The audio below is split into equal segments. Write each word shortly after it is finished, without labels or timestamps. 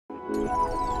Well,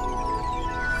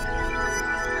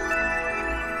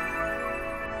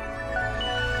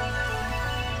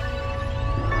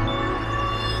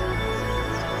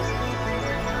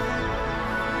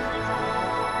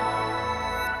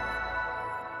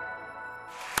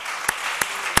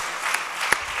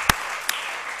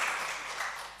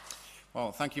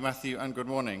 thank you, Matthew, and good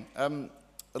morning. A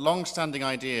long-standing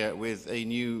idea with a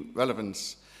new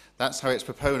relevance. That's how its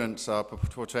proponents are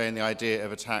portraying the idea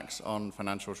of a tax on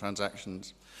financial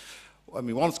transactions.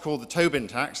 We once called the Tobin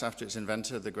tax, after its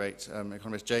inventor, the great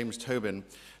economist James Tobin.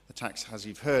 The tax, as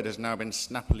you've heard, has now been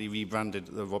snappily rebranded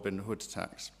the Robin Hood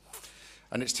tax.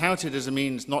 And it's touted as a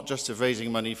means not just of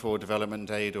raising money for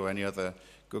development aid or any other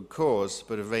good cause,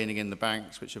 but of reining in the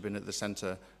banks, which have been at the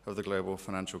centre of the global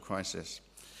financial crisis.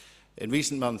 In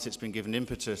recent months, it's been given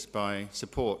impetus by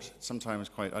support, sometimes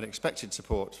quite unexpected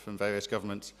support, from various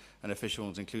governments and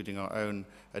officials, including our own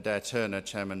Adair Turner,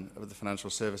 Chairman of the Financial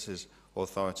Services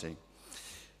Authority.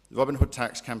 The Robin Hood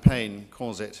tax campaign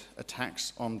calls it a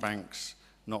tax on banks,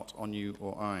 not on you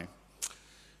or I.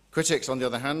 Critics, on the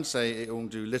other hand, say it will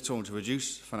do little to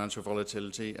reduce financial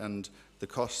volatility and the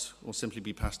costs will simply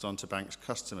be passed on to banks'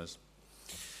 customers.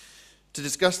 To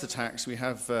discuss the tax, we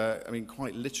have,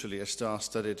 quite literally a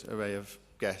star-studded array of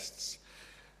guests.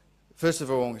 First of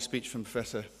all, a speech from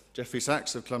Professor Jeffrey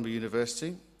Sachs of Columbia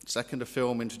University. Second, a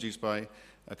film introduced by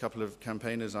a couple of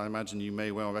campaigners I imagine you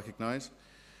may well recognise.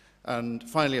 And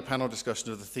finally, a panel discussion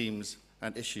of the themes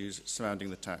and issues surrounding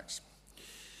the tax.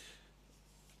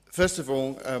 First of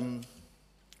all,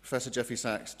 Professor Jeffrey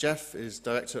Sachs. Jeff is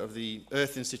Director of the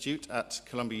Earth Institute at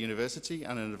Columbia University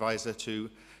and an advisor to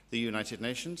the United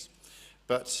Nations.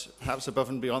 But perhaps above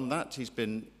and beyond that, he's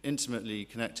been intimately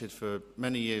connected for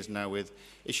many years now with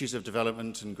issues of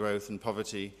development and growth and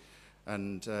poverty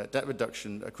and debt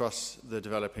reduction across the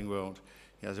developing world.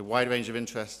 He has a wide range of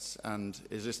interests and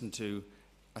is listened to,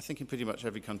 I think, in pretty much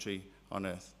every country on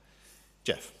earth.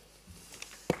 Jeff.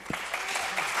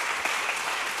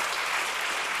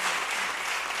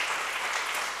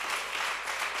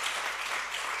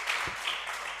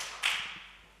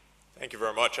 Thank you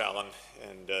very much, Alan,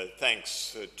 and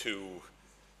thanks to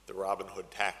the Robin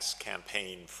Hood tax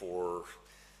campaign for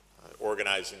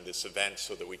organizing this event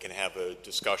so that we can have a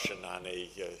discussion on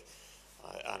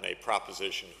a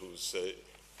proposition whose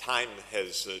time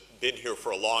has been here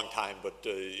for a long time, but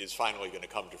is finally going to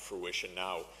come to fruition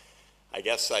now. I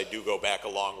guess I do go back a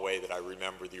long way that I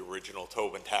remember the original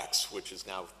Tobin tax, which is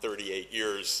now 38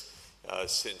 years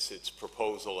since its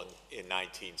proposal in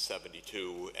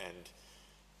 1972, and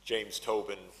James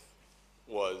Tobin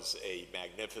was a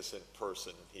magnificent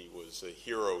person. He was a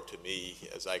hero to me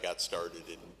as I got started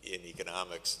in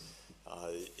economics,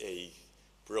 a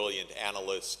brilliant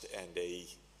analyst and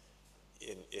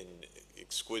an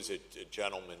exquisite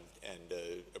gentleman and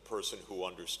a person who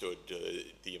understood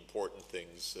the important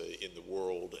things in the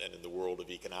world and in the world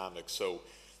of economics. So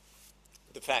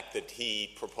the fact that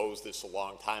he proposed this a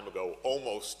long time ago,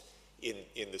 almost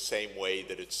in the same way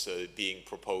that it's being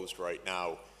proposed right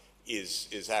now,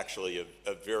 is actually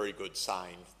a very good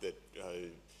sign that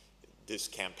this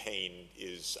campaign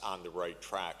is on the right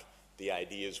track. The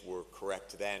ideas were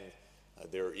correct then.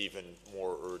 They're even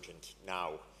more urgent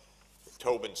now.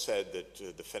 Tobin said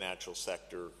that the financial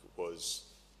sector was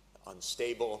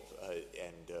unstable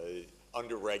and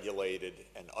underregulated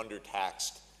and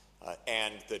undertaxed,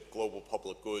 and that global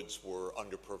public goods were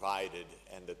underprovided,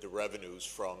 and that the revenues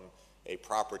from a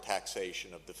proper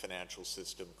taxation of the financial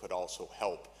system could also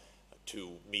help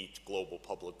to meet global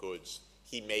public goods.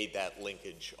 He made that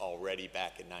linkage already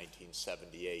back in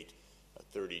 1978,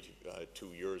 32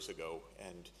 years ago,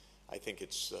 and I think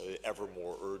it's ever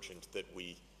more urgent that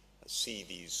we see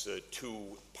these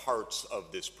two parts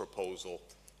of this proposal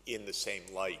in the same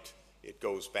light. It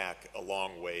goes back a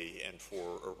long way and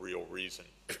for a real reason.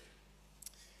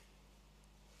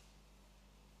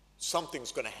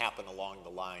 Something's going to happen along the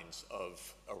lines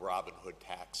of a Robin Hood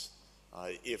tax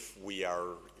if we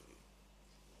are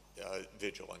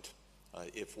vigilant,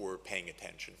 if we're paying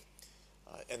attention.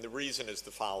 And the reason is the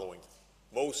following.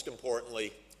 Most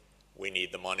importantly, we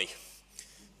need the money.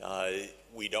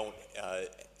 We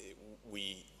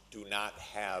do not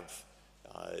have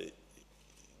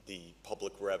the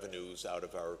public revenues out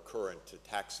of our current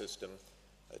tax system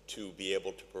to be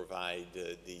able to provide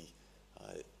the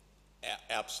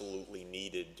absolutely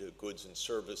needed goods and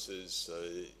services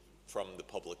from the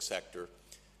public sector.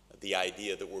 The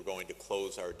idea that we're going to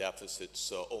close our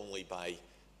deficits only by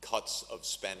cuts of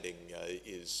spending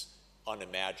is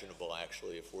unimaginable,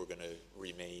 actually, if we're going to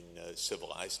remain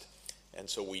civilized. And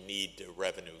so we need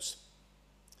revenues.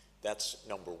 That's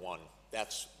number one.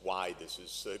 That's why this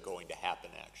is going to happen,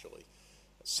 actually.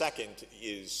 Second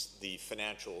is the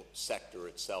financial sector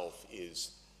itself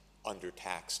is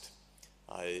undertaxed.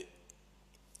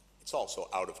 It's also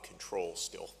out of control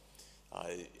still.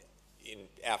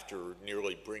 After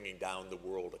nearly bringing down the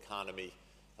world economy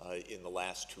in the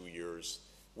last 2 years,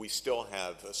 we still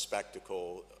have a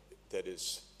spectacle that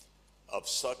is of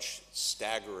such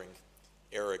staggering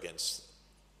arrogance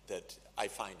that I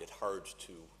find it hard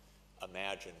to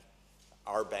imagine.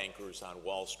 Our bankers on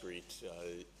Wall Street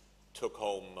took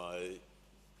home,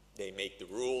 they make the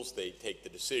rules, they take the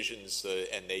decisions,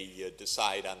 and they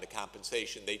decide on the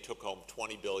compensation. They took home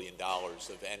 $20 billion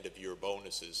of end-of-year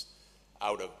bonuses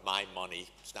out of my money.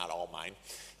 It's not all mine,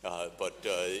 but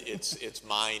it's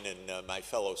mine and my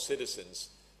fellow citizens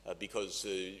because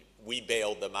we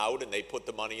bailed them out and they put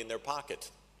the money in their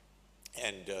pocket.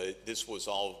 And this was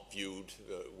all viewed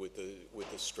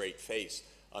with a straight face.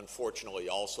 Unfortunately,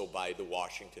 also by the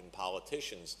Washington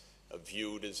politicians,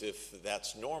 viewed as if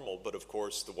that's normal. But of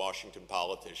course, the Washington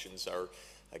politicians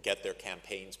get their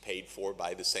campaigns paid for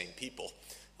by the same people,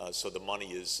 so the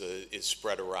money is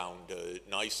spread around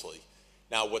nicely.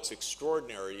 Now, what's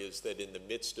extraordinary is that in the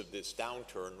midst of this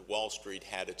downturn, Wall Street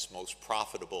had its most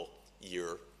profitable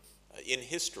year in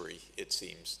history, it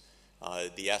seems.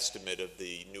 The estimate of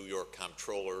the New York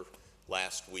comptroller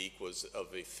last week was of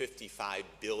a $55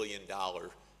 billion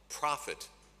profit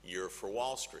year for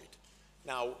Wall Street.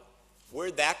 Now,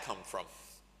 where'd that come from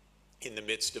in the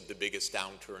midst of the biggest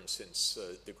downturn since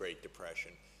the Great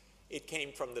Depression? It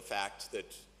came from the fact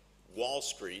that Wall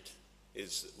Street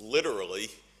is literally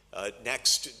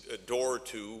next door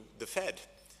to the Fed.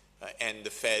 And the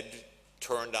Fed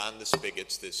turned on the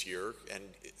spigots this year and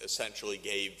essentially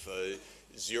gave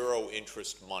zero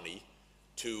interest money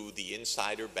to the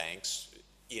insider banks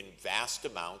in vast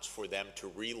amounts for them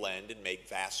to relend and make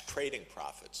vast trading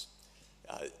profits.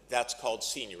 That's called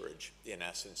seigniorage, in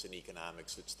essence, in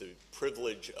economics. It's the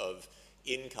privilege of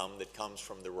income that comes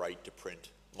from the right to print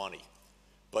money.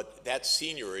 But that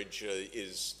seigniorage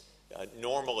is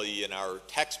normally in our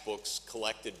textbooks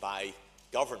collected by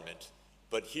government,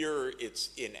 but here it's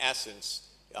in essence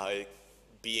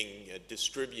being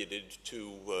distributed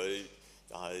to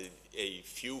a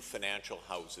few financial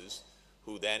houses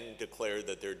who then declare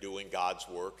that they're doing God's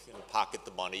work and pocket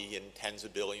the money in tens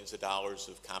of billions of dollars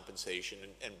of compensation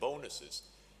and bonuses.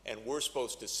 And we're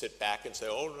supposed to sit back and say,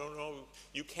 oh, no,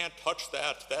 you can't touch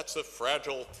that. That's a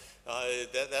fragile,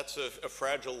 that's a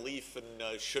fragile leaf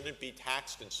and shouldn't be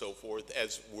taxed and so forth,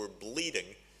 as we're bleeding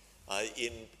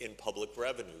in public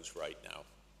revenues right now.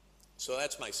 So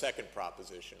that's my second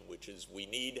proposition, which is we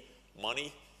need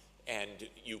money, and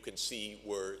you can see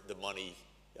where the money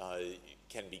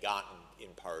can be gotten in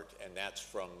part, and that's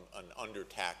from an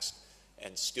undertaxed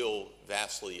and still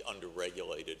vastly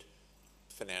underregulated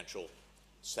financial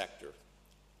sector.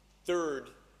 Third,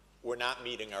 we're not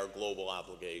meeting our global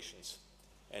obligations,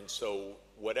 and so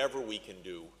whatever we can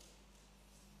do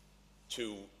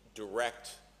to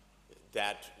direct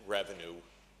that revenue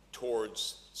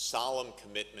towards solemn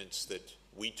commitments that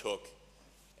we took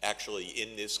actually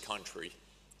in this country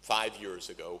 5 years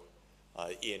ago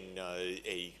in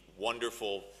a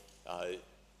wonderful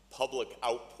public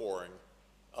outpouring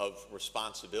of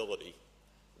responsibility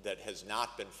that has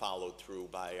not been followed through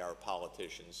by our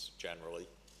politicians generally,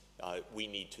 we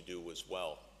need to do as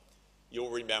well. You'll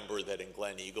remember that in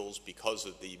Glen Eagles, because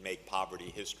of the Make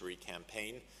Poverty History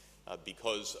campaign,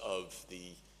 because of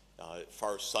the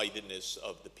farsightedness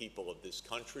of the people of this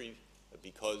country,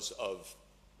 because of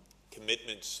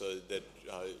commitments that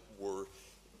were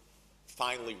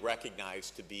finally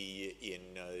recognized to be in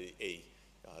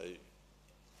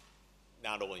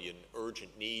not only an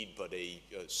urgent need, but a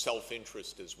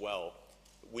self-interest as well,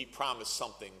 we promised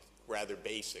something rather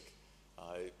basic,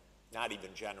 not even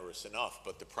generous enough,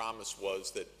 but the promise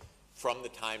was that from the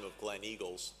time of Glen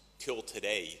Eagles till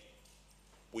today,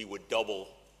 we would double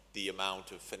the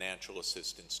amount of financial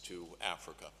assistance to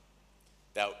Africa.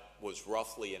 That was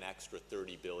roughly an extra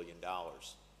 $30 billion.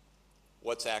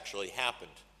 What's actually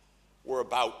happened? We're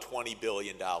about $20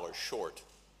 billion short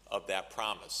of that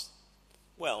promise.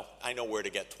 Well, I know where to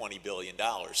get $20 billion.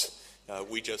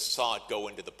 We just saw it go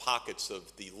into the pockets of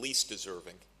the least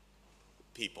deserving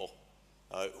people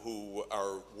who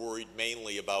are worried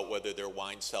mainly about whether their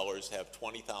wine cellars have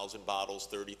 20,000 bottles,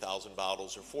 30,000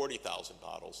 bottles, or 40,000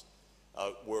 bottles,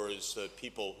 whereas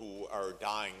people who are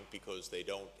dying because they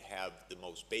don't have the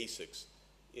most basics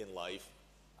in life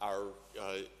are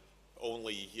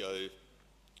only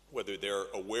whether they're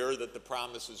aware that the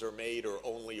promises are made or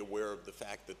only aware of the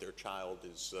fact that their child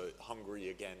is hungry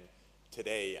again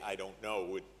today, I don't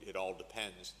know. It all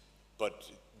depends. But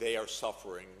they are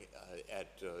suffering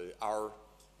at our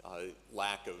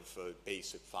lack of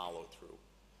basic follow-through.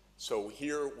 So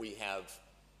here we have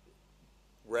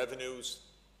revenues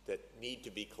that need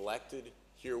to be collected.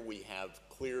 Here we have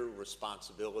clear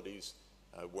responsibilities.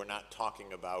 We're not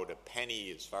talking about a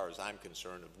penny, as far as I'm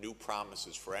concerned, of new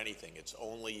promises for anything. It's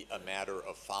only a matter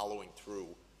of following through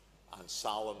on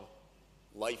solemn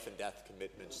life and death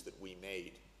commitments that we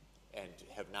made and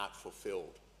have not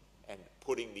fulfilled. And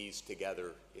putting these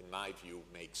together, in my view,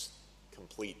 makes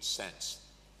complete sense.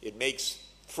 It makes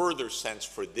further sense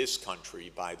for this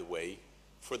country, by the way,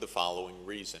 for the following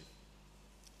reason.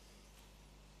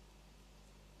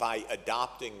 By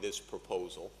adopting this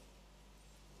proposal,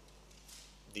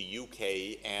 the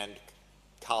UK and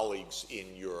colleagues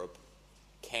in Europe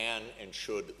can and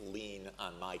should lean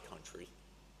on my country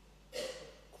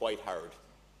quite hard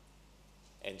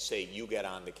and say, you get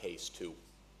on the case too.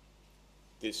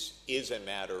 This is a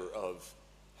matter of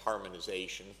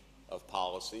harmonization of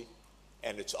policy,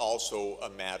 and it's also a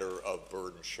matter of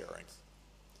burden sharing.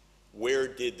 Where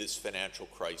did this financial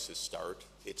crisis start?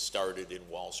 It started in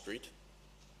Wall Street.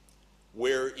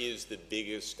 Where is the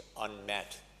biggest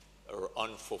unmet or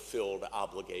unfulfilled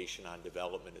obligation on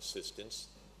development assistance?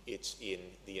 It's in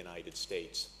the United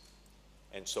States.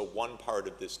 And so one part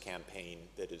of this campaign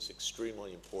that is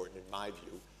extremely important in my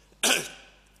view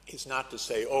is not to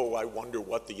say, oh, I wonder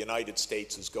what the United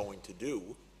States is going to do,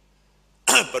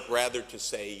 but rather to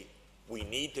say, we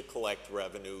need to collect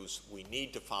revenues, we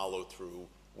need to follow through,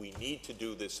 we need to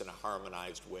do this in a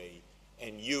harmonized way,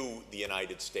 and you, the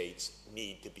United States,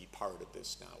 need to be part of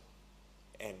this now.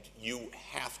 And you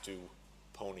have to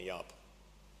pony up,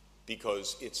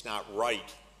 because it's not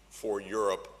right for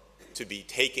Europe to be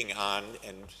taking on,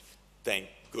 and thank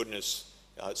goodness,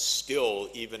 still,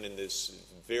 even in this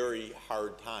very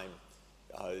hard time,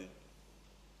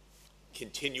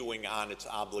 continuing on its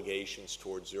obligations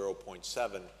towards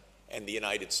 0.7, and the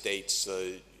United States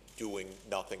doing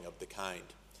nothing of the kind.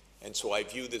 And so I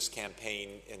view this campaign,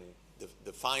 and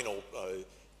the final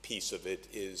piece of it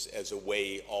is as a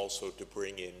way also to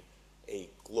bring in a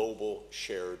global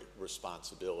shared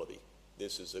responsibility.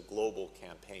 This is a global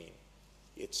campaign.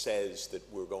 It says that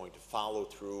we're going to follow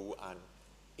through on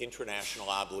international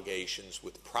obligations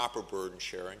with proper burden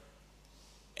sharing,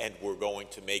 and we're going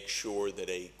to make sure that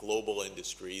a global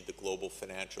industry, the global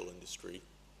financial industry,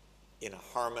 in a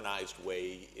harmonized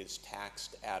way is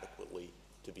taxed adequately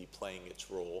to be playing its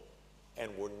role.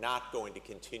 And we're not going to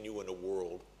continue in a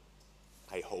world,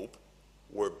 I hope,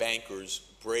 where bankers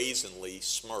brazenly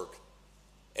smirk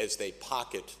as they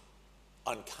pocket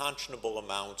unconscionable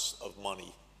amounts of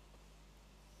money,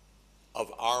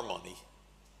 of our money,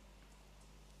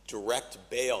 direct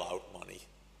bailout money,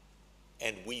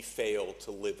 and we fail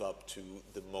to live up to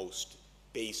the most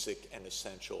basic and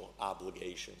essential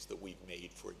obligations that we've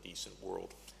made for a decent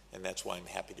world. And that's why I'm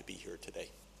happy to be here today.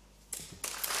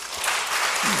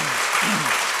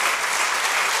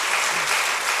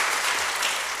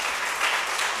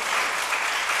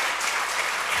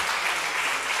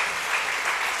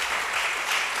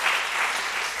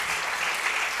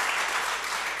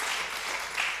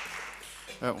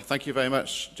 Well, thank you very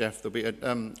much, Jeff. There'll be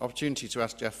an opportunity to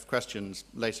ask Jeff questions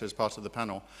later as part of the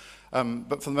panel.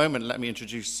 But for the moment, let me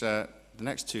introduce the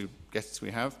next two guests we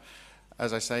have.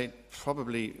 As I say,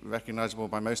 probably recognizable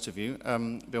by most of you,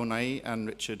 Bill Nighy and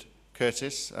Richard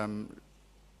Curtis, among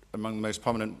the most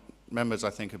prominent members,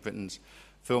 I think, of Britain's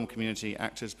film community,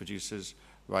 actors, producers,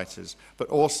 writers, but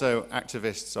also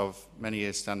activists of many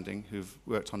years standing who've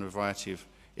worked on a variety of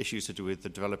issues to do with the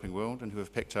developing world and who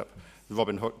have picked up the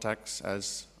Robin Hood tax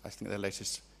as, I think, their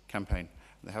latest campaign.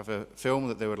 They have a film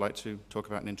that they would like to talk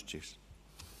about and introduce.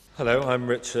 Hello, I'm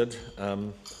Richard,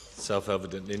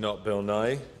 self-evidently not Bill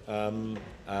Nighy,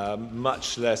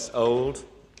 much less old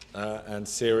and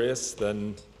serious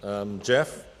than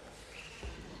Jeff.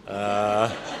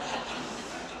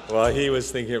 While he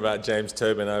was thinking about James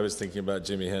Tobin, I was thinking about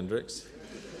Jimi Hendrix.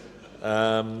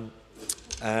 I'm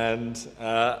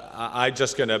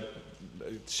just going to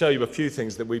show you a few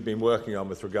things that we've been working on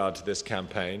with regard to this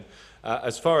campaign.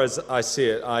 As far as I see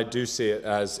it, I do see it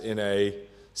as in a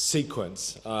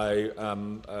sequence. I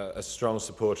am a strong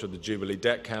supporter of the Jubilee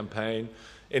Debt Campaign.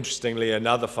 Interestingly,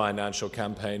 another financial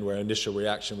campaign where initial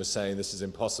reaction was saying this is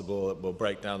impossible, it will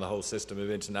break down the whole system of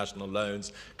international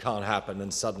loans, can't happen,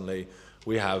 and suddenly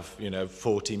we have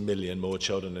 40 million more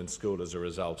children in school as a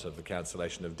result of the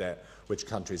cancellation of debt, which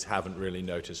countries haven't really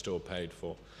noticed or paid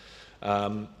for.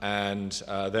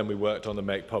 Then we worked on the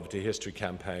Make Poverty History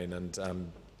campaign,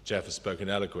 and Jeff has spoken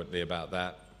eloquently about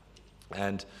that.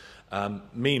 And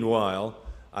meanwhile,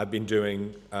 I've been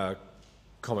doing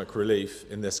comic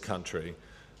relief in this country.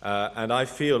 And I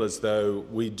feel as though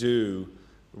we do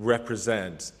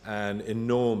represent an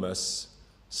enormous,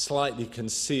 slightly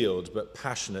concealed but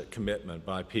passionate commitment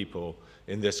by people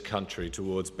in this country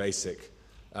towards basic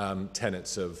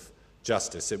tenets of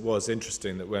justice. It was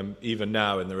interesting that when, even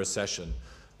now in the recession,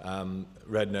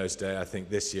 Red Nose Day, I think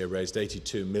this year, raised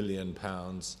 £82 million,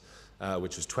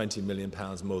 which was £20 million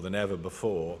more than ever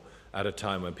before, at a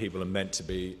time when people are meant to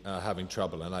be having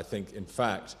trouble. And I think, in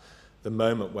fact, the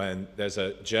moment when there's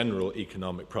a general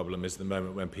economic problem is the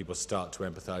moment when people start to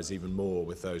empathize even more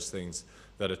with those things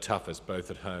that are toughest, both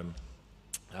at home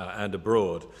and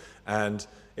abroad. And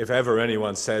if ever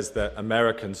anyone says that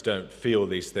Americans don't feel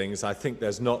these things, I think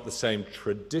there's not the same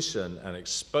tradition and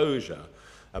exposure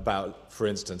about, for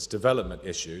instance, development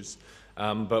issues.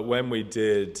 But when we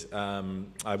did,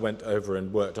 I went over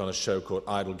and worked on a show called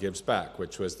Idol Gives Back,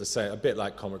 which was the same, a bit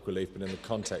like Comic Relief, but in the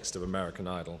context of American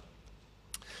Idol.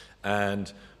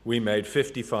 And we made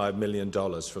 $55 million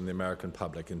from the American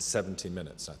public in 70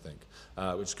 minutes, I think,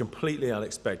 which is completely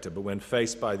unexpected. But when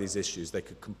faced by these issues, they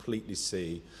could completely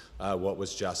see what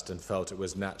was just and felt it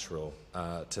was natural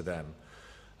to them.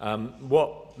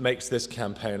 What makes this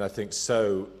campaign, I think,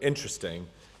 so interesting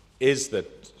is the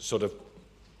sort of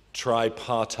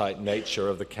tripartite nature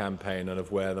of the campaign and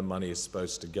of where the money is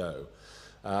supposed to go.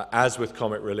 As with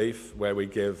Comic Relief, where we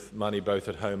give money both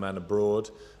at home and abroad,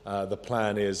 the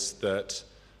plan is that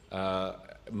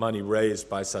money raised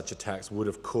by such a tax would,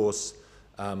 of course,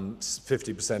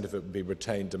 50% of it would be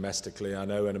retained domestically. I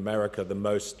know in America the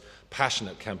most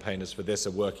passionate campaigners for this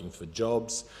are working for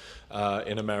jobs.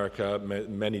 In America,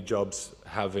 many jobs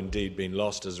have indeed been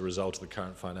lost as a result of the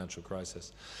current financial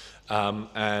crisis.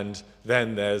 And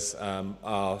then there's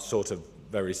our sort of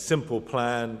very simple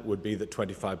plan would be that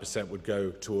 25% would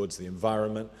go towards the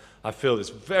environment. I feel this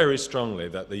very strongly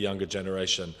that the younger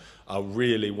generation are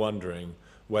really wondering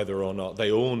whether or not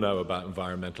they all know about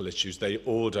environmental issues. They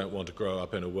all don't want to grow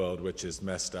up in a world which is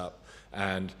messed up.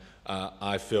 And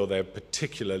I feel they're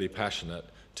particularly passionate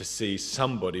to see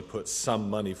somebody put some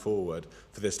money forward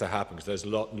for this to happen, because there's a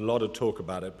lot of talk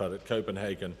about it, but at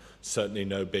Copenhagen, certainly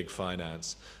no big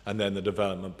finance. And then the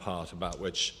development part, about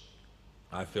which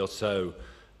I feel so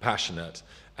passionate.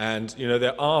 And, you know,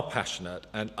 there are passionate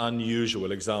and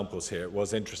unusual examples here. It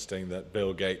was interesting that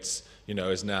Bill Gates, you know,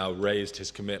 has now raised his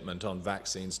commitment on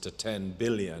vaccines to 10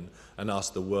 billion and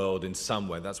asked the world in some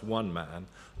way, that's one man,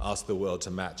 asked the world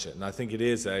to match it. And I think it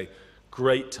is a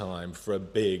great time for a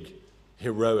big,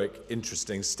 heroic,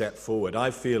 interesting step forward. I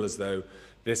feel as though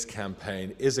this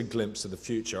campaign is a glimpse of the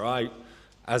future.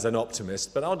 As an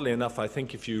optimist, but oddly enough, I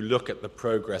think if you look at the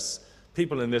progress,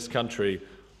 people in this country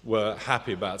were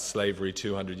happy about slavery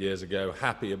 200 years ago,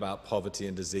 happy about poverty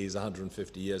and disease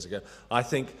 150 years ago. I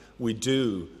think we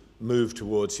do move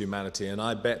towards humanity, and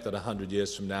I bet that 100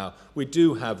 years from now, we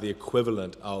do have the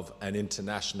equivalent of an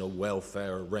international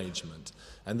welfare arrangement.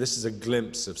 And this is a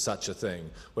glimpse of such a thing,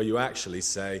 where you actually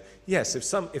say, yes,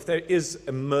 if there is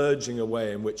emerging a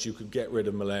way in which you could get rid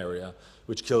of malaria,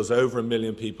 which kills over 1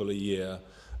 million people a year,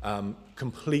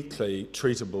 completely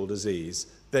treatable disease,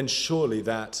 then surely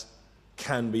that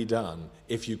can be done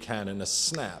if you can, in a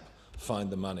snap,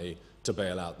 find the money to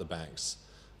bail out the banks.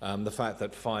 The fact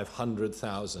that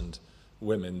 500,000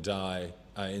 women die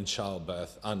in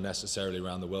childbirth unnecessarily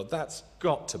around the world, that's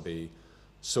got to be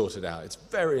sorted out. It's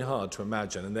very hard to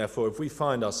imagine, and therefore if we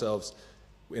find ourselves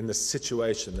in the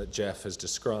situation that Jeff has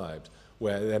described,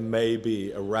 where there may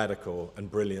be a radical and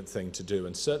brilliant thing to do,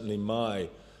 and certainly my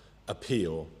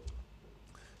appeal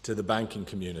to the banking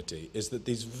community is that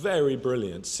these very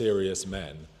brilliant, serious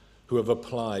men who have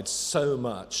applied so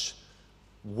much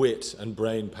wit and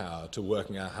brain power to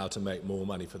working out how to make more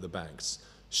money for the banks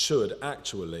should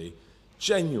actually,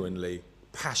 genuinely,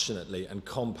 passionately and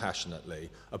compassionately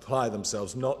apply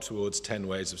themselves not towards 10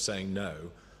 ways of saying no,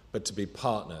 but to be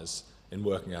partners in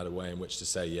working out a way in which to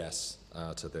say yes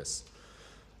to this.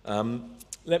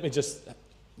 Let me just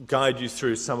guide you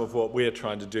through some of what we're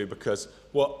trying to do, because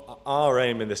what our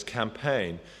aim in this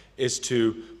campaign is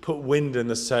to put wind in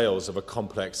the sails of a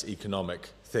complex economic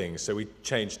thing. So we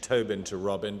changed Tobin to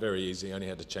Robin, very easy, only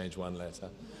had to change one letter.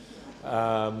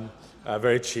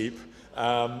 Very cheap.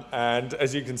 And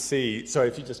as you can see, so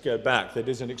if you just go back, there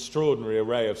is an extraordinary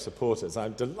array of supporters.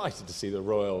 I'm delighted to see the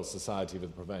Royal Society for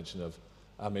the Prevention of,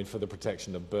 for the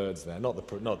protection of birds there, not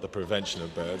the prevention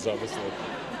of birds, obviously.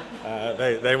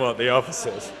 They want the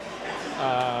opposite.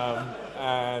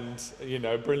 And, you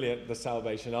know, brilliant, the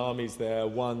Salvation Army's there,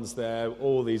 One's there,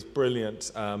 all these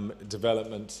brilliant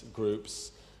development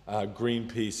groups,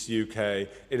 Greenpeace UK.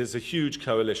 It is a huge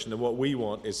coalition, and what we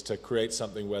want is to create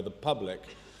something where the public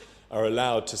are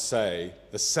allowed to say,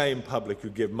 the same public who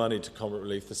give money to Comet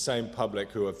Relief, the same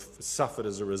public who have suffered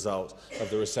as a result of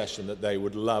the recession, that they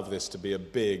would love this to be a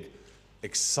big,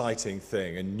 exciting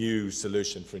thing, a new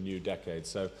solution for a new decade.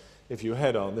 So if you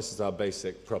head on, this is our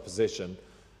basic proposition.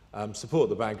 Support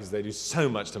the bankers. They do so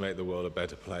much to make the world a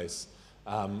better place.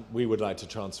 We would like to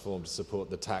transform to support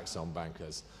the tax on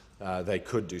bankers. They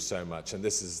could do so much, and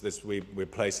we're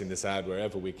placing this ad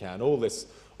wherever we can. All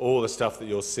the stuff that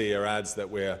you'll see are ads that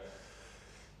we're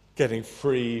getting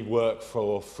free work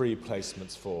for, free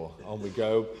placements for. On we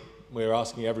go. We're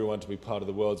asking everyone to be part of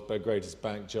the world's greatest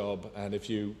bank job, and if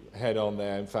you head on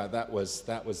there, in fact, that was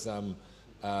on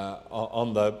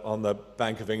the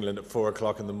Bank of England at 4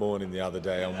 o'clock in the morning the other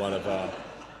day on one of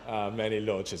our many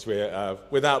launches. We're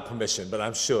without permission, but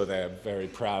I'm sure they're very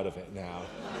proud of it now.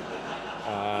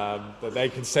 That they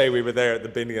can say we were there at the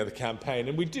beginning of the campaign.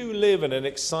 And we do live in an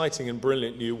exciting and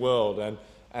brilliant new world,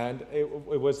 and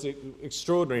it was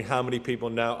extraordinary how many people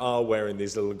now are wearing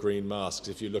these little green masks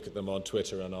if you look at them on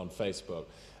Twitter and on Facebook.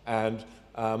 And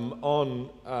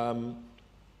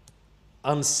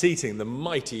unseating the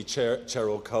mighty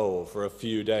Cheryl Cole for a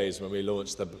few days when we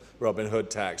launched the Robin Hood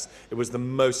tax, it was the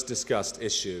most discussed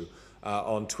issue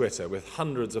on Twitter, with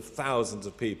hundreds of thousands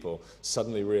of people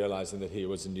suddenly realizing that here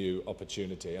was a new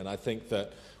opportunity. And I think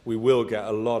that we will get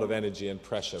a lot of energy and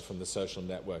pressure from the social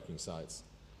networking sites.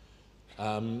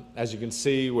 As you can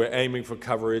see, we're aiming for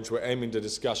coverage, we're aiming to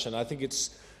discussion. I think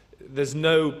there's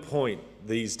no point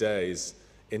these days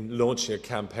in launching a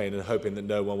campaign and hoping that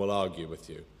no one will argue with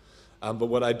you. But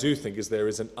what I do think is there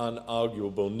is an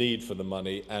unarguable need for the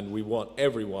money, and we want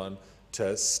everyone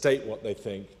to state what they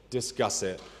think, discuss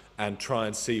it, and try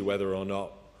and see whether or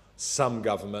not some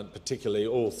government, particularly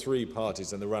all three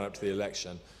parties in the run-up to the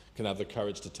election, can have the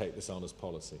courage to take this on as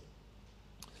policy.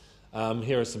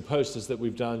 Here are some posters that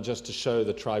we've done just to show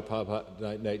the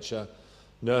tripartite nature.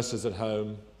 Nurses at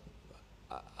home.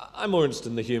 I'm more interested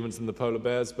in the humans than the polar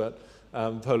bears, but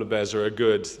polar bears are a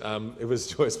good... it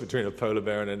was a choice between a polar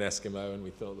bear and an Eskimo, and we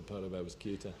thought the polar bear was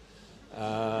cuter.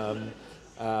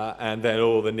 And then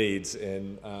all the needs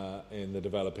in the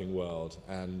developing world.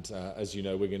 And as you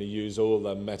know, we're going to use all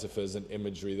the metaphors and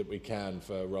imagery that we can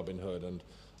for Robin Hood. And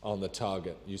on the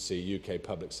target, you see UK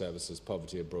public services,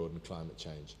 poverty abroad, and climate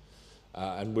change.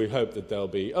 And we hope that there'll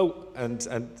be... Oh, and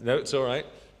no, it's all right.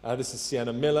 This is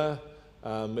Sienna Miller.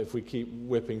 If we keep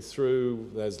whipping through,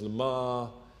 there's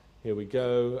Lamar. Here we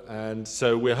go. And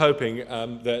so we're hoping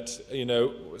that, you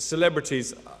know,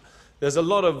 celebrities... There's a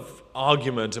lot of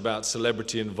argument about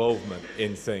celebrity involvement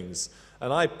in things,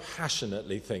 and I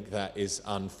passionately think that is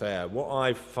unfair. What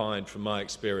I find from my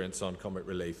experience on Comet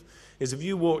Relief is if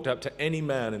you walked up to any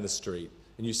man in the street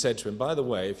and you said to him, by the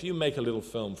way, if you make a little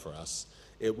film for us,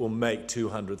 it will make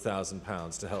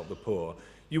 £200,000 to help the poor,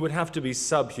 you would have to be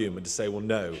subhuman to say, well,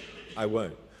 no, I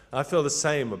won't. And I feel the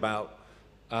same about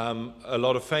a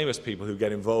lot of famous people who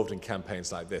get involved in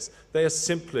campaigns like this. They are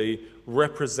simply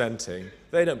representing,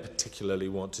 they don't particularly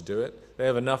want to do it, they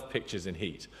have enough pictures in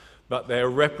Heat, but they are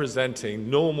representing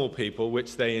normal people,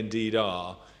 which they indeed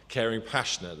are, caring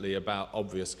passionately about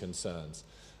obvious concerns.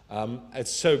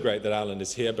 It's so great that Alan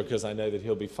is here, because I know that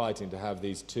he'll be fighting to have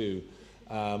these two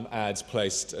ads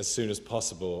placed as soon as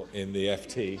possible in the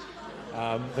FT.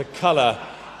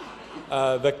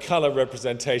 The colour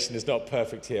representation is not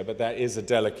perfect here, but that is a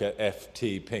delicate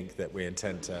FT pink that we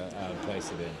intend to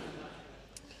place it in.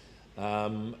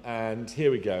 And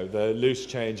here we go. The loose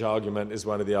change argument is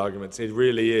one of the arguments. It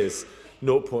really is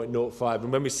 0.05.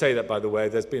 And when we say that, by the way,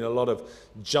 there's been a lot of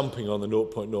jumping on the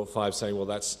 0.05, saying, well,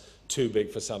 that's too big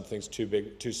for some things, too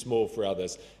big, too small for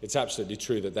others. It's absolutely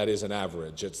true that that is an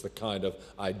average. It's the kind of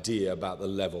idea about the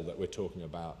level that we're talking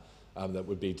about. That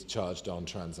would be charged on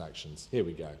transactions. Here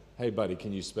we go. Hey, buddy,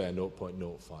 can you spare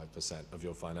 0.05% of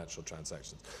your financial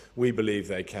transactions? We believe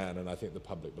they can, and I think the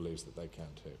public believes that they can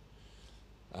too.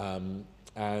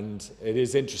 And it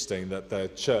is interesting that the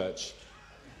church,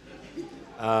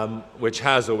 which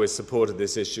has always supported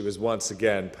this issue, is once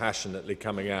again passionately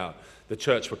coming out. The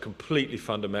church were completely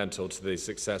fundamental to the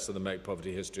success of the Make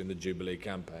Poverty History and the Jubilee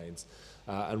campaigns.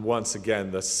 And once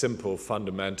again, the simple,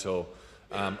 fundamental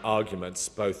arguments,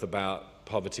 both about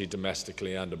poverty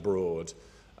domestically and abroad,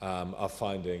 are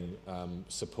finding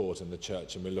support in the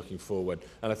church, and we're looking forward.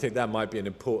 And I think that might be an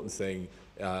important thing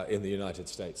in the United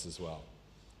States as well,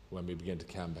 when we begin to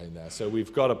campaign there. So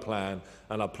we've got a plan,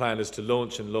 and our plan is to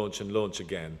launch and launch and launch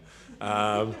again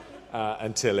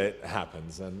until it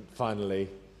happens. And finally,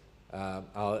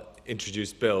 I'll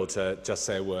introduce Bill to just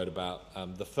say a word about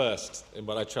the first, in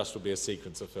what I trust will be a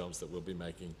sequence of films that we'll be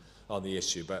making on the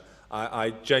issue. But I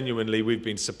genuinely, we've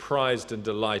been surprised and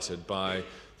delighted by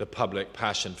the public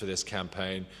passion for this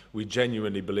campaign. We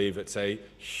genuinely believe it's a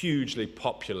hugely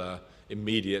popular,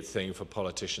 immediate thing for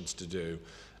politicians to do.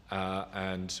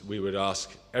 And we would ask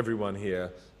everyone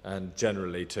here and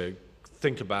generally to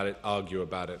think about it, argue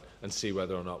about it, and see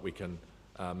whether or not we can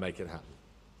make it happen.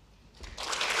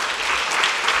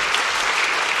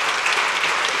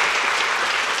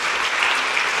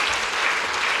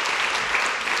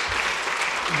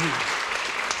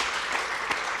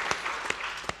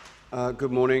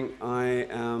 Good morning. I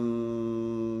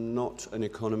am not an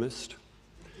economist,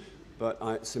 but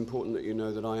it's important that you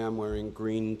know that I am wearing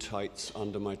green tights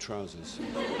under my trousers.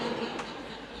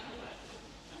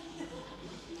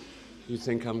 You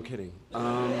think I'm kidding?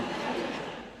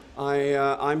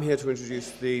 I'm here to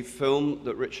introduce the film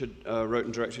that Richard wrote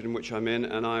and directed, in which I'm in,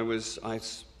 and I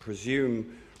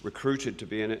presume, recruited to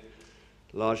be in it,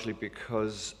 largely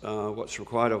because what's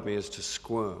required of me is to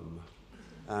squirm.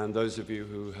 And those of you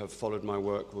who have followed my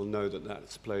work will know that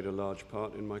that's played a large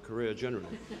part in my career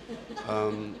generally.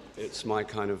 It's my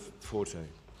kind of forte.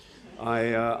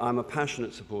 I'm a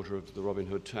passionate supporter of the Robin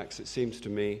Hood tax. It seems to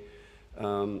me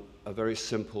a very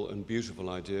simple and beautiful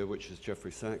idea, which, as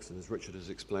Jeffrey Sachs and as Richard has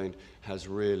explained, has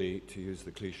really, to use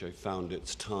the cliche, found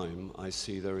its time. I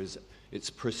see it's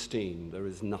pristine. There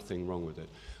is nothing wrong with it.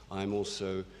 I'm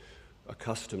also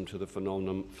accustomed to the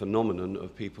phenomenon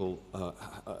of people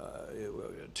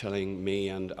telling me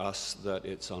and us that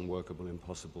it's unworkable,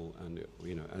 impossible, and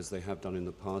as they have done in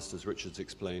the past, as Richard's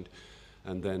explained,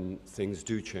 and then things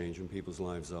do change and people's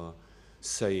lives are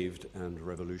saved and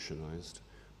revolutionized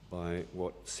by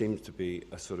what seems to be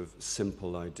a sort of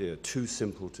simple idea, too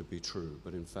simple to be true,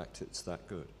 but in fact it's that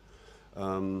good.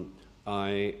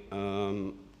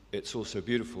 It's also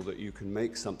beautiful that you can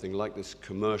make something like this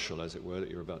commercial, as it were,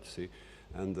 that you're about to see,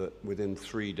 and that within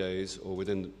 3 days or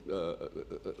within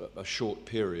a short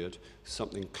period,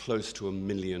 something close to 1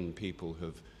 million people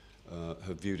have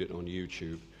viewed it on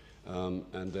YouTube,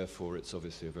 and therefore it's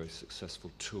obviously a very successful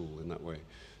tool in that way.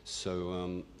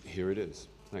 So here it is.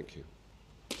 Thank you.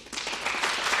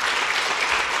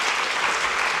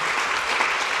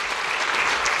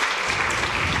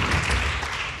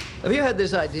 Have you had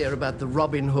this idea about the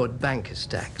Robin Hood bankers'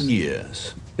 tax?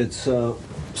 Yes. It's a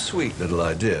sweet little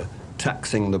idea,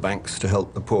 taxing the banks to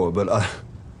help the poor, but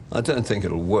I don't think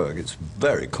it'll work. It's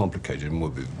very complicated and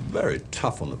would be very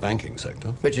tough on the banking sector.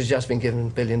 Which has just been given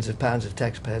billions of pounds of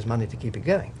taxpayers' money to keep it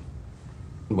going.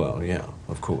 Well, yeah,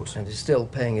 of course. And is still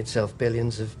paying itself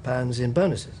billions of pounds in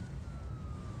bonuses.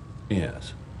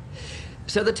 Yes.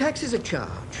 So the tax is a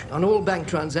charge on all bank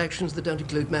transactions that don't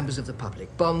include members of the public.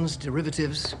 Bonds,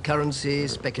 derivatives, currency,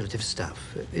 speculative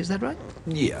stuff. Is that right?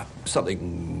 Yeah,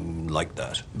 something like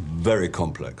that. Very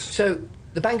complex. So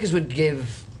the bankers would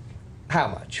give how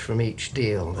much from each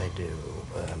deal they do?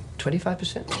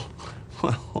 25%?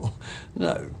 Well,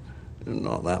 no,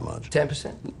 not that much.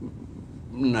 10%?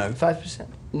 No. 5%?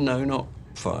 No, not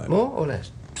 5. More or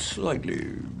less?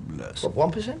 Slightly less.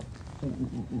 What, 1%?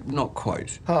 Not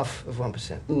quite. Half of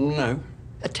 1%? No.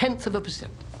 1/10%?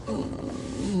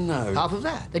 No. Half of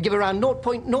that? They give around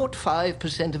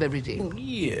 0.05% of every deal?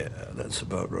 Yeah, that's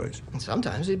about right. And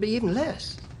sometimes it'd be even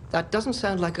less. That doesn't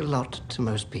sound like a lot to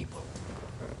most people.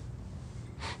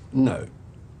 No.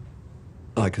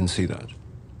 I can see that.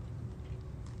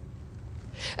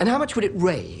 And how much would it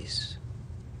raise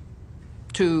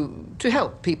to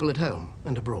help people at home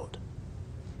and abroad?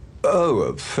 Oh,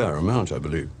 a fair amount, I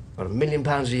believe. About £1 million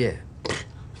a year?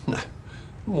 No,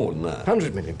 more than that.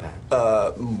 £100 million?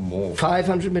 More.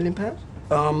 £500 million?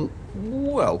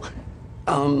 Well,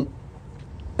 £1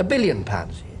 billion a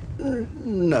year?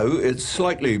 No, it's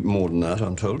slightly more than that,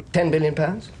 I'm told. £10 billion?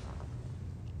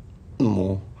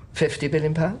 More. £50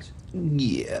 billion?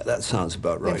 Yeah, that sounds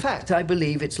about right. In fact, I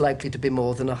believe it's likely to be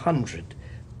more than £100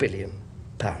 billion.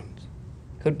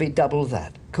 Could be double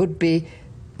that. Could be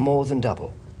more than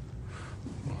double.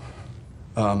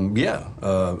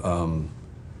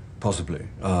 Possibly.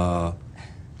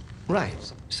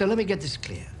 Right. So let me get this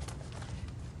clear.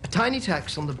 A tiny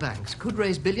tax on the banks could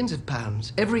raise billions of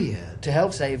pounds every year to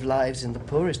help save lives in the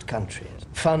poorest countries,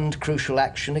 fund crucial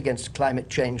action against climate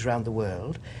change around the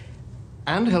world,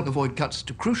 and help avoid cuts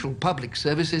to crucial public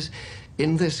services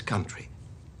in this country.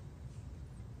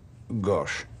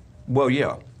 Gosh. Well,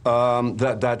 yeah.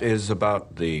 That is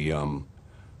about the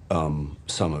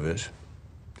sum of it.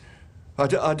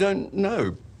 I don't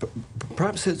know.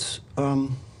 Perhaps it's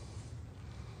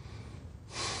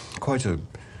quite a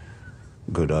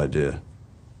good idea.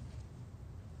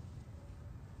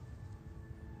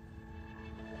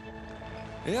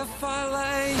 If I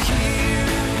lay here,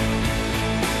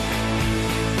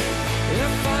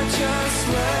 if I just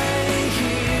lay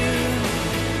here,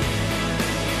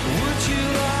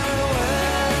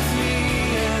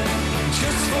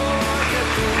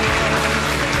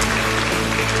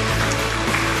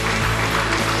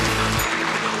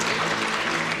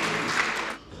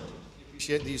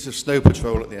 appreciate the use of Snow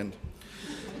Patrol at the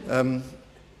end.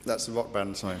 That's the rock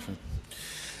band, sorry.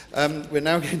 We're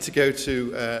now going to go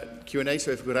to Q&A,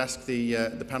 so if we could ask the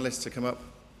panellists to come up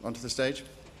onto the stage.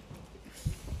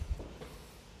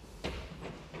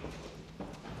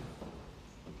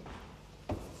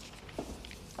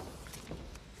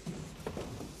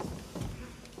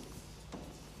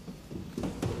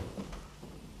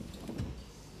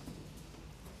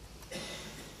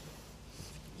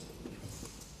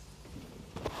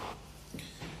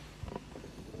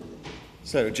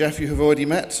 So, Jeff, you have already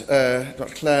met.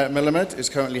 Dr. Clare Melamed is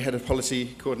currently Head of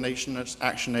Policy Coordination at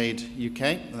ActionAid UK.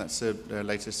 And that's the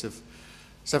latest of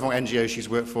several NGOs she's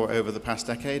worked for over the past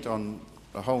decade on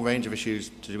a whole range of issues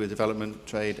to do with development,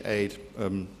 trade, aid,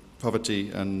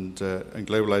 poverty and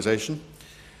globalisation.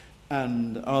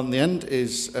 And on the end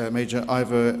is Major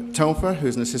Ivor Telfer, who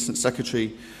is an Assistant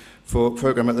Secretary for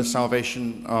Programme at the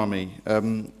Salvation Army.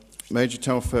 Major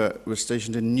Telfer was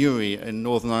stationed in Nighy in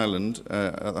Northern Ireland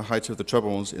at the height of the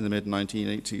Troubles in the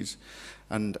mid-1980s,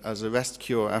 and as a rest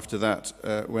cure after that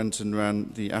went and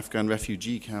ran the Afghan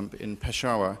refugee camp in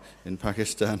Peshawar in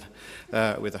Pakistan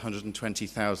with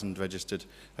 120,000 registered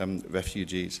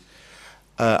refugees.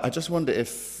 I just wonder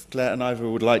if Clare and Ivor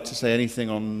would like to say anything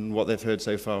on what they've heard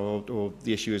so far or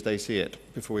the issue as they see it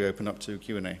before we open up to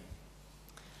Q&A.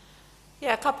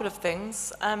 Yeah, a couple of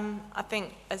things. I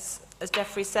think, as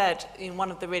Jeffrey said, one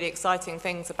of the really exciting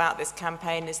things about this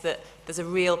campaign is that there's a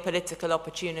real political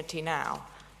opportunity now.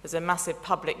 There's a massive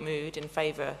public mood in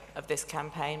favour of this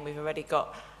campaign. We've already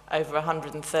got over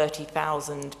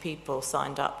 130,000 people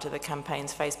signed up to the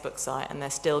campaign's Facebook site, and they're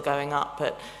still going up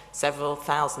at several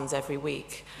thousands every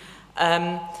week.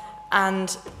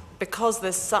 And because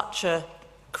there's such a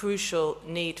crucial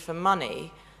need for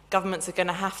money, governments are going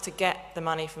to have to get the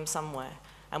money from somewhere.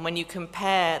 And when you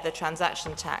compare the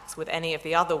transaction tax with any of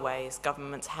the other ways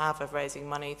governments have of raising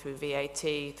money through VAT,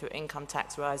 through income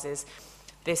tax rises,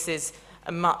 this is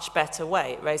a much better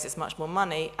way. It raises much more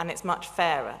money and it's much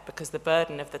fairer because the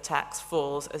burden of the tax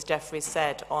falls, as Jeffrey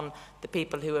said, on the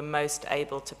people who are most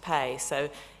able to pay. So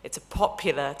it's a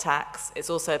popular tax. It's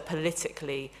also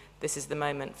politically, this is the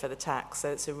moment for the tax.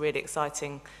 So it's a really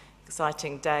exciting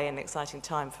day and exciting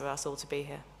time for us all to be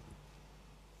here.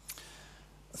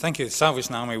 Thank you.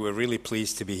 Salvation Army, we're really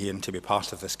pleased to be here and to be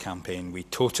part of this campaign. We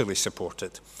totally support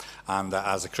it. And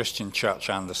as a Christian church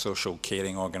and a social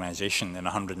caring organisation in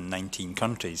 119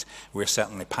 countries, we're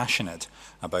certainly passionate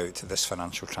about this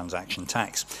financial transaction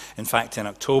tax. In fact, in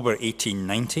October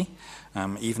 1890,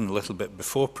 even a little bit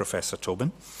before Professor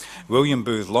Tobin, William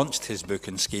Booth launched his book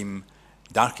and scheme,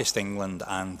 Darkest England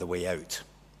and the Way Out.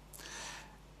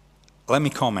 Let me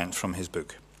comment from his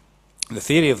book. The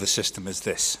theory of the system is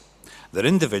this: that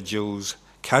individuals,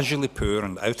 casually poor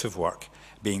and out of work,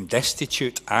 being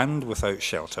destitute and without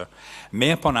shelter,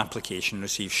 may upon application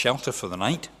receive shelter for the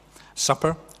night,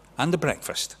 supper, and a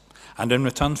breakfast, and in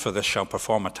return for this shall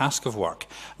perform a task of work,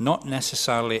 not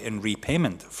necessarily in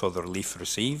repayment for the relief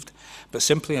received, but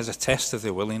simply as a test of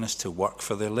their willingness to work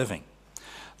for their living.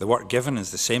 The work given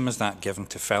is the same as that given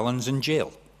to felons in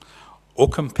jail,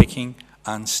 oakum picking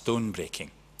and stone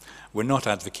breaking. We're not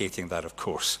advocating that, of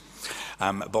course.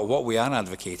 But what we are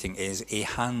advocating is a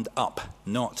hand up,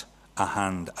 not a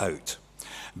hand out.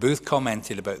 Booth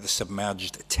commented about the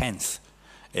submerged 10th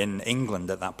in England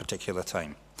at that particular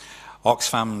time.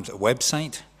 Oxfam's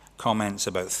website comments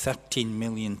about 13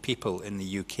 million people in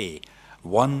the UK,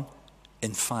 1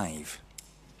 in 5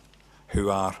 who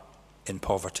are in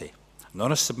poverty.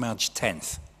 Not a submerged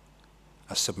 10th,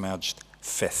 a submerged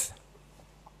 5th.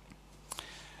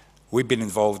 We've been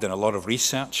involved in a lot of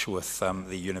research with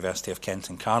the University of Kent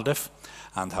and Cardiff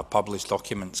and have published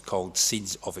documents called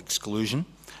Seeds of Exclusion.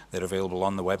 They're available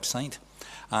on the website.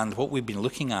 And what we've been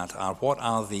looking at are what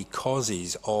are the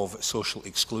causes of social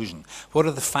exclusion? What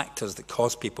are the factors that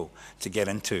cause people to get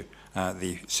into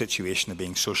the situation of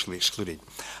being socially excluded?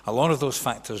 A lot of those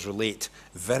factors relate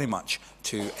very much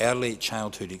to early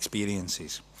childhood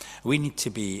experiences. We need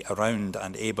to be around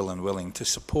and able and willing to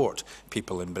support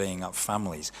people in bringing up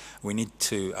families. We need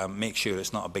to make sure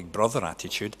it's not a big brother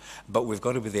attitude, but we've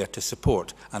got to be there to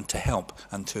support and to help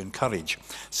and to encourage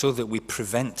so that we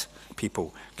prevent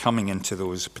people coming into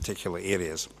those particular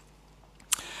areas.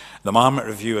 The Marmot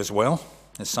Review as well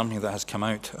is something that has come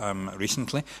out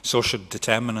recently. Social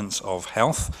determinants of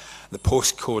health. The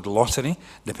postcode lottery,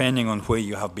 depending on where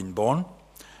you have been born,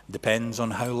 depends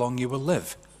on how long you will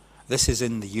live. This is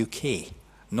in the UK,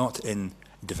 not in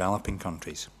developing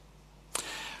countries.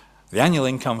 The annual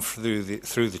income through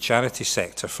the charity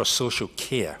sector for social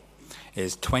care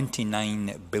is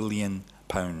 £29 billion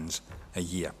a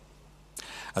year.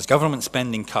 As government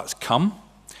spending cuts come,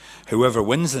 Whoever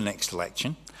wins the next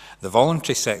election, the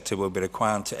voluntary sector will be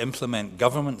required to implement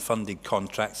government-funded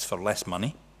contracts for less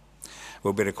money,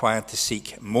 will be required to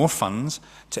seek more funds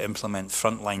to implement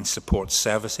frontline support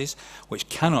services, which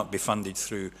cannot be funded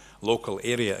through local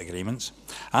area agreements,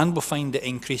 and will find it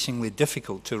increasingly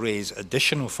difficult to raise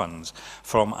additional funds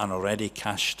from an already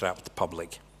cash-strapped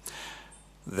public.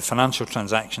 The financial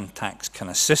transaction tax can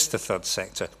assist the third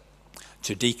sector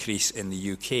to decrease in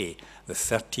the UK the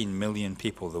 13 million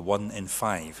people, the 1 in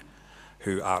 5,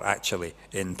 who are actually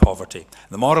in poverty.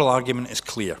 The moral argument is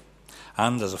clear,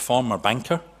 and as a former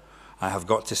banker, I have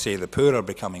got to say the poor are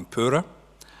becoming poorer,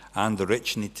 and the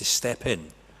rich need to step in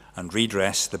and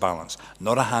redress the balance.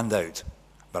 Not a hand out,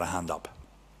 but a hand up.